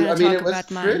 Yeah, I'm not going to talk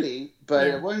about mine. It was pretty, but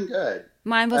it wasn't good.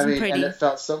 Mine wasn't pretty. And it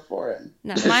felt so foreign.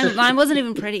 No, mine wasn't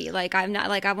even pretty. Like, I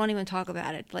won't even talk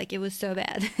about it. Like, it was so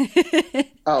bad.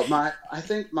 I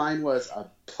think mine was a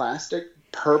plastic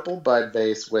purple bud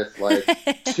vase with like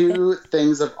 2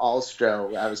 things of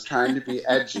Alstro. I was trying to be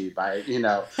edgy by,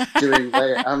 doing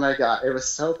layer. Oh my God, it was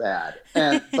so bad.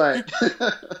 But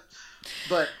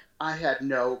I had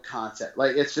no concept.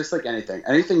 Like, it's just like anything.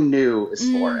 Anything new is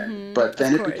foreign, but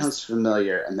then it becomes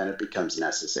familiar and then it becomes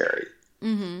necessary.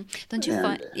 Don't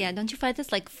you find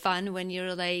this like fun when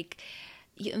you're like,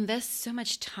 you invest so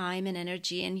much time and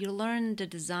energy and you learn the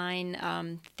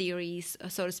design theories,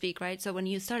 so to speak, right? So when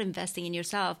you start investing in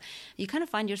yourself, you kind of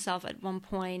find yourself at one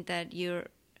point that you're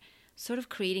sort of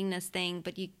creating this thing,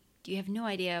 but you have no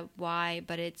idea why,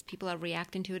 but people are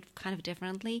reacting to it kind of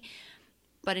differently.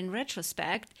 But in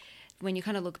retrospect, when you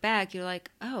kind of look back, you're like,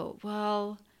 oh,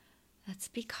 well, that's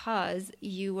because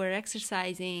you were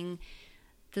exercising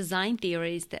design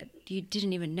theories that you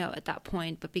didn't even know at that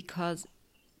point, but because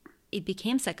it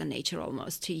became second nature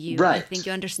almost to you. Right. I think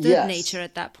you understood nature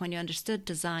at that point. You understood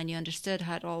design. You understood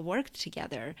how it all worked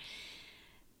together.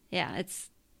 Yeah,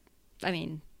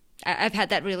 I've had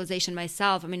that realization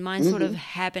myself. I mean, mine sort of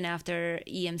happened after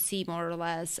EMC more or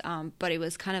less, but it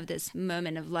was kind of this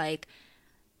moment of like,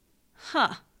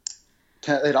 huh.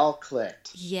 It all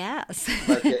clicked. Yes.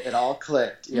 Like it all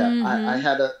clicked. Yeah. I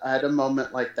had a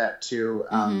moment like that too.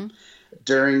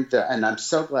 During and I'm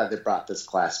so glad they brought this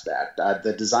class back.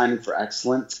 The Designing for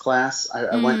Excellence class.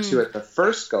 I went to it the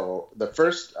first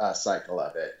cycle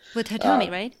of it. With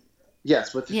Hitomi, right?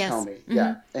 Yes, with Hitomi.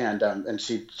 Yeah, and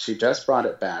she just brought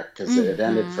it back because it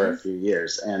ended for a few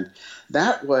years, and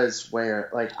that was where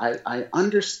like I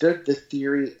understood the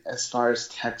theory as far as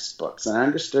textbooks, and I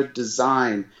understood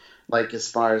design like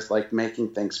as far as like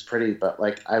making things pretty, but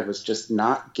like I was just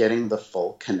not getting the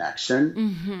full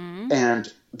connection.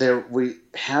 And we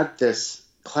had this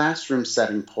classroom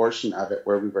setting portion of it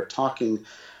where we were talking.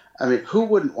 I mean, who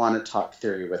wouldn't want to talk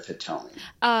theory with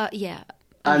Hitomi? Yeah.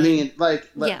 I mean,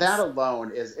 that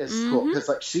alone is cool because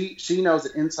like she knows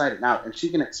it inside and out, and she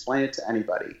can explain it to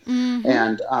anybody.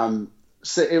 And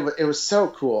so it was so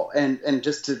cool, and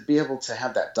just to be able to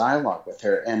have that dialogue with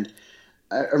her. And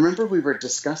I remember we were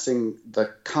discussing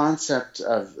the concept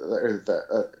of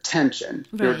the tension.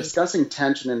 Right. We were discussing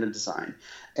tension in a design,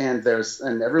 and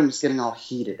everyone was getting all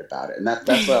heated about it, and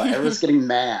that's why everyone's getting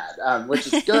mad,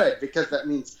 which is good because that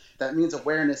means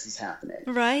awareness is happening.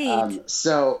 Right.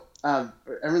 So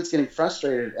everyone's getting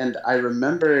frustrated, and I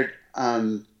remembered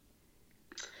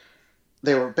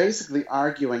they were basically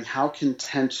arguing how can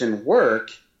tension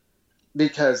work.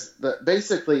 Because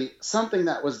basically something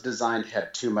that was designed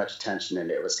had too much tension in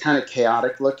it. It was kind of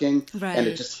chaotic looking, and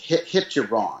it just hit you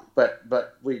wrong. But the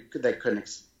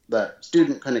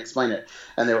student couldn't explain it,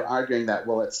 and they were arguing that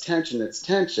it's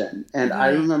tension. And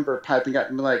I remember piping up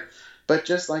and be like, but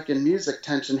just like in music,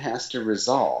 tension has to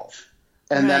resolve.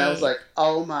 And then I was like,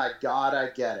 oh my God, I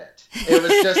get it. It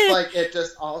was just like it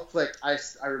just all clicked. I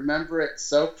remember it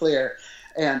so clear.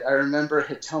 And I remember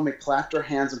Hitomi clapped her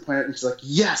hands and pointed, and she's like,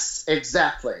 yes,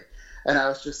 exactly. And I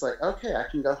was just like, okay, I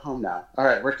can go home now. All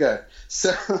right, we're good.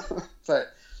 So, but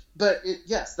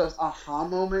yes, those aha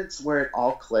moments where it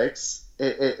all clicks,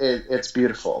 it's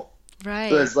beautiful.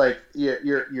 Right. So it's like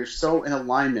you're so in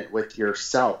alignment with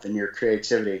yourself and your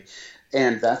creativity,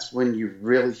 and that's when you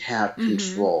really have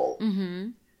control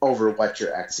over what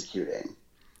you're executing.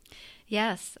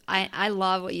 Yes, I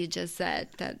love what you just said,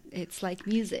 that it's like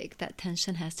music, that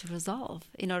tension has to resolve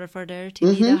in order for there to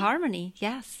be the harmony.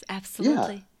 Yes,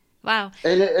 absolutely. Wow.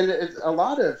 And it's a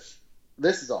lot of,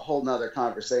 this is a whole nother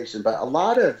conversation, but a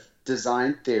lot of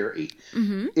design theory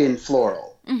in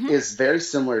floral is very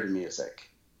similar to music.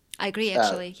 I agree,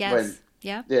 actually. Yes.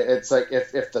 Yeah. It's like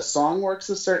if the song works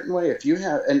a certain way, if you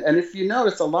have, and if you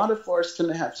notice, a lot of florists tend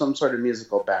to have some sort of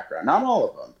musical background. Not all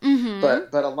of them,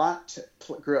 but a lot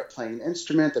grew up playing an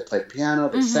instrument. They played piano,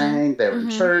 they sang, they were in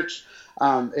church.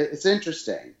 It's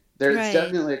interesting. There's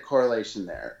definitely a correlation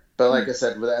there. But like I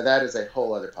said, that is a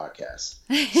whole other podcast.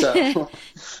 So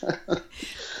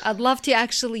I'd love to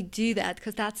actually do that,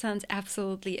 because that sounds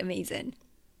absolutely amazing.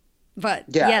 But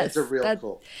yeah, yes, it's a real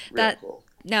cool.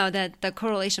 No, that the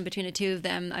correlation between the two of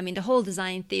them. I mean, the whole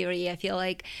design theory. I feel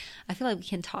like we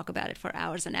can talk about it for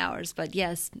hours and hours. But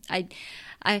yes, I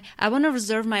want to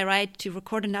reserve my right to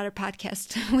record another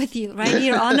podcast with you right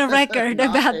here on the record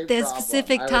about this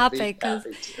specific topic, because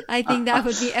I think that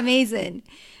would be amazing.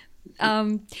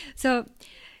 So,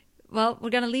 well,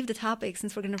 we're gonna leave the topic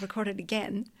since we're gonna record it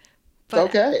again. But,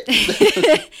 okay.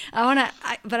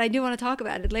 but I do want to talk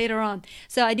about it later on.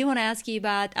 So I do want to ask you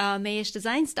about Mayish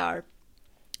Design Star.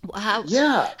 How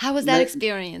was that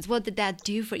experience? What did that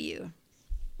do for you?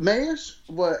 Mayish,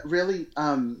 what really,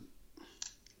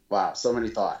 wow, so many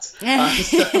thoughts.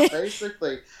 So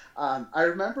basically, I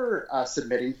remember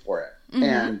submitting for it,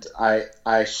 and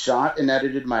I shot and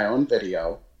edited my own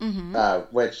video,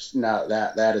 which now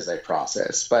that is a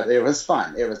process, but it was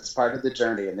fun. It was part of the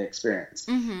journey and the experience.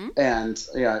 And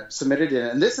submitted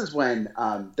it, and this is when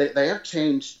they have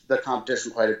changed the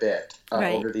competition quite a bit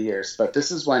over the years. But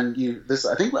this is when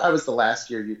I think I was the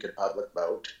last year you could public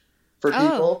vote for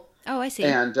people. Oh, I see.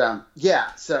 And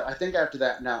so I think after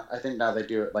that, now they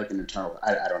do it like an internal.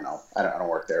 I don't know. I don't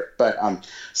work there, but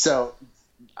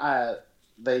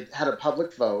they had a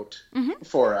public vote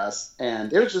for us,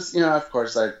 and it was just, of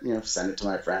course, I send it to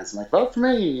my friends. I'm like, vote for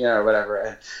me, or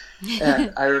whatever.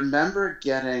 And I remember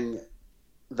getting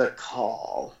the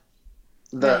call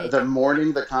the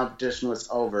morning the competition was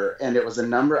over, and it was a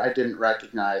number I didn't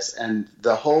recognize, and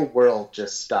the whole world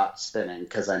just stopped spinning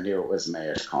because I knew it was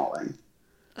Mayish calling.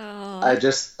 Oh. I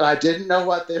didn't know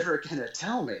what they were going to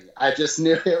tell me. I just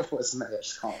knew it was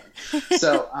Mayish calling.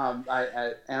 So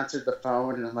I answered the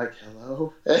phone, and I'm like,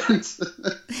 hello?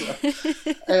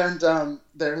 And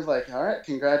they're like, all right,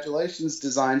 congratulations,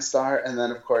 Design Star. And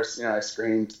then, of course, I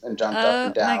screamed and jumped up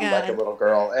and down like a little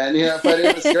girl. And, but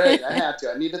it was great. I had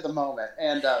to. I needed the moment.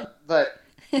 And but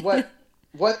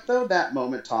what though that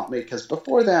moment taught me, because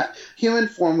before that, Human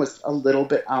Form was a little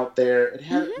bit out there. It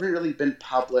hadn't really been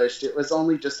published. It was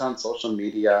only just on social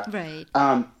media. Right.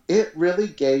 It really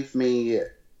gave me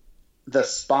the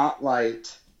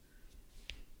spotlight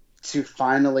to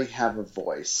finally have a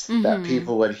voice that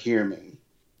people would hear me.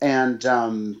 And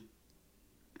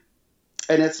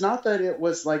it's not that it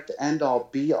was like the end all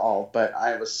be all, but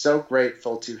I was so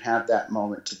grateful to have that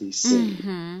moment to be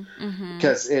seen,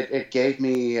 because it gave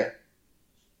me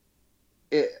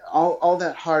all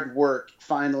that hard work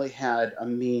finally had a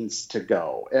means to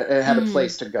go. It had a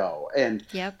place to go. And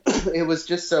it was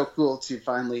just so cool to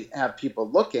finally have people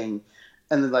looking,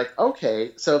 and they're like,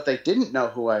 okay, so if they didn't know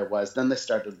who I was, then they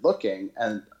started looking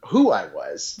and who I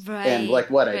was and like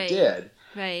what I did.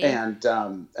 Right. And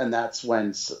that's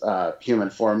when Human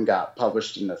Form got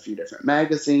published in a few different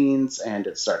magazines, and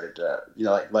it started to,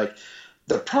 like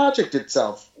the project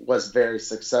itself was very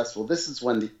successful. This is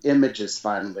when the images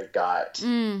finally got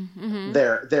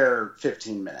their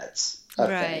 15 minutes of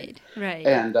fame. Right.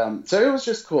 And so it was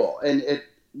just cool, and it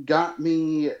got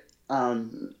me.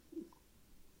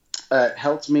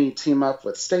 Helped me team up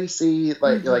with Stacy.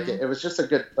 Like it was just a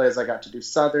good place. I got to do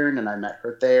Southern, and I met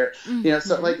her there.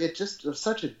 So like it just was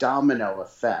such a domino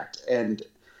effect, and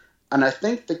I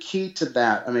think the key to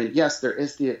that, I mean, yes, there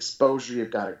is the exposure.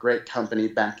 You've got a great company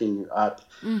backing you up,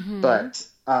 but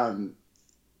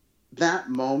that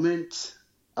moment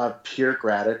of pure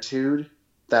gratitude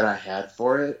that I had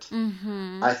for it,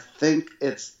 I think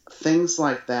it's things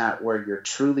like that where you're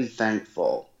truly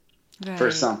thankful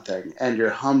for something and you're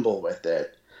humble with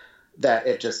it, that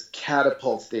it just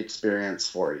catapults the experience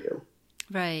for you.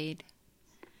 Right.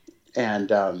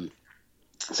 And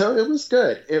so it was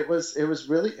good. It was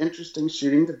really interesting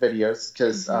shooting the videos,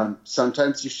 because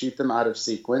sometimes you shoot them out of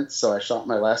sequence. So I shot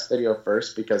my last video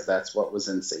first because that's what was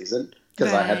in season,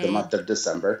 because I had the month of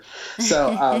December.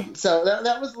 So so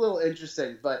that was a little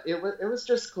interesting, but it was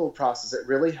just a cool process. It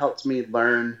really helped me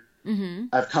learn.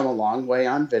 I've come a long way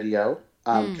on video.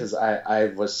 Because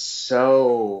I was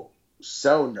so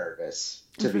nervous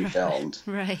to be filmed.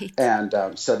 Right. And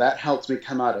so that helps me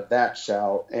come out of that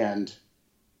shell and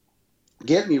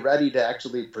get me ready to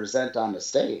actually present on the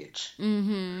stage.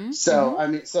 Mm-hmm. So, I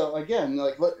mean, so again,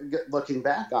 like looking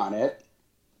back on it,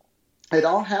 it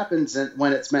all happens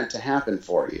when it's meant to happen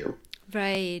for you.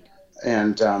 Right.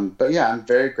 And, but yeah, I'm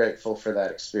very grateful for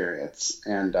that experience.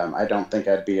 And I don't think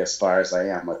I'd be as far as I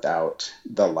am without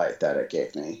the light that it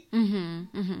gave me.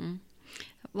 Mm-hmm. Mm-hmm.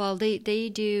 Well, they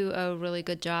do a really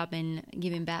good job in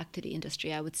giving back to the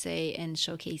industry, I would say, and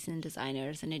showcasing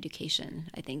designers and education.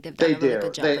 I think they've done a really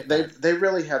good job with that. They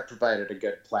really have provided a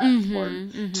good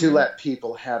platform to let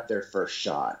people have their first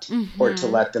shot or to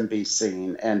let them be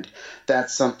seen. And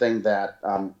that's something that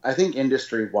I think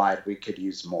industry-wide we could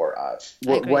use more of.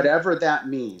 Whatever that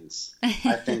means,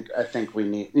 I think we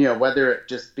need, whether it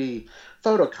just be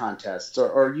photo contests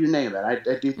or you name it.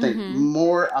 I do think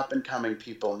more up-and-coming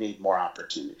people need more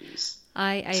opportunities.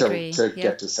 I agree. To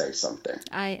get to say something.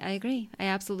 I agree. I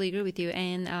absolutely agree with you.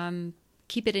 And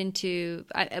keep it into,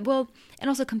 and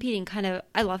also competing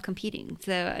I love competing.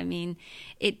 So, I mean,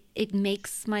 it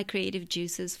makes my creative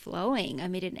juices flowing. I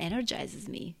mean, it energizes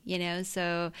me,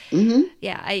 So,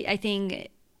 yeah, I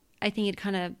think it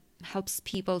kind of helps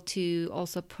people to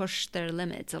also push their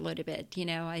limits a little bit.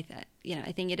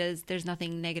 I think there's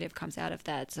nothing negative comes out of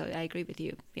that. So I agree with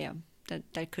you. Yeah,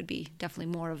 that could be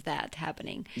definitely more of that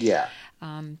happening. Yeah.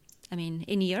 I mean,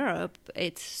 in Europe,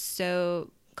 it's so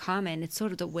common. It's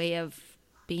sort of the way of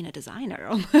being a designer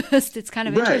almost. It's kind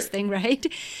of interesting, right?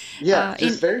 Yeah,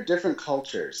 just very different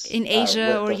cultures. In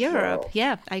Asia or Europe.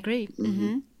 Yeah, I agree.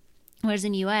 Mm-hmm. Whereas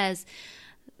in US,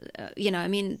 I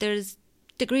mean, there's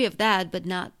degree of that, but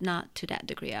not to that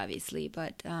degree, obviously.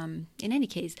 But in any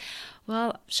case,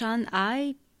 well, Sean,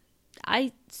 I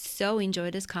so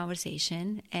enjoyed this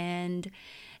conversation, and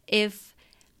if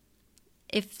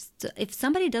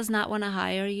somebody does not want to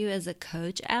hire you as a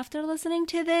coach after listening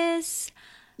to this,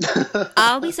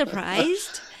 I'll be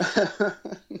surprised.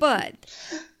 But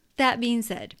that being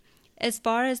said, as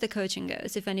far as the coaching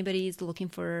goes, if anybody is looking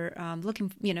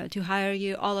to hire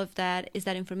you, all of that, is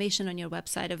that information on your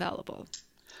website available?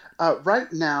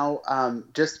 Right now,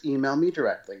 just email me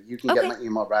directly. You can get my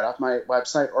email right off my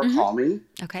website or call me.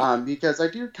 Okay. Because I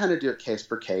do kind of do it case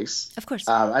per case. Of course.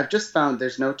 I've just found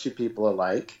there's no two people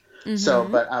alike. So,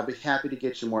 but I'll be happy to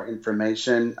get you more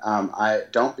information. I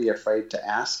don't be afraid to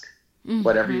ask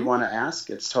whatever you want to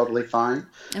ask. It's totally fine.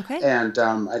 Okay. And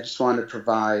I just want to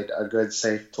provide a good,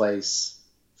 safe place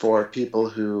for people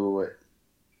who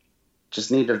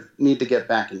just need to get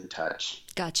back in touch.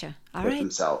 Gotcha. All with right.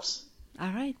 themselves.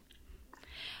 All right.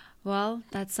 Well,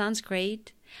 that sounds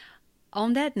great.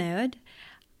 On that note,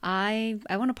 I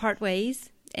want to part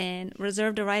ways and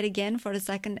reserve the right again for the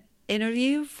second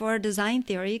interview for design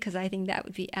theory, because I think that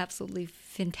would be absolutely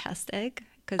fantastic.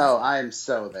 Oh, I am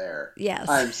so there. Yes.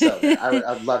 I'm so there.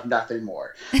 I'd love nothing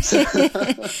more.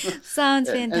 Sounds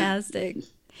fantastic.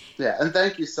 And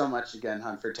thank you so much again,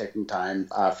 Hun, for taking time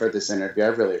for this interview. I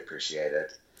really appreciate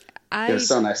it. It was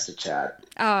so nice to chat.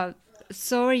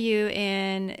 So are you,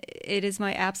 and it is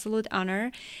my absolute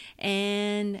honor.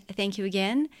 And thank you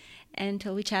again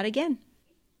until we chat again.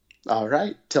 All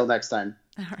right. Till next time.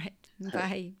 All right.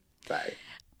 Bye. Bye.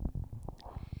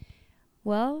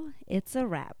 Well, it's a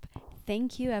wrap.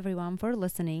 Thank you, everyone, for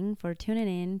listening, for tuning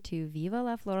in to Viva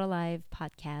La Flora Live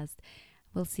podcast.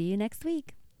 We'll see you next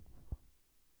week.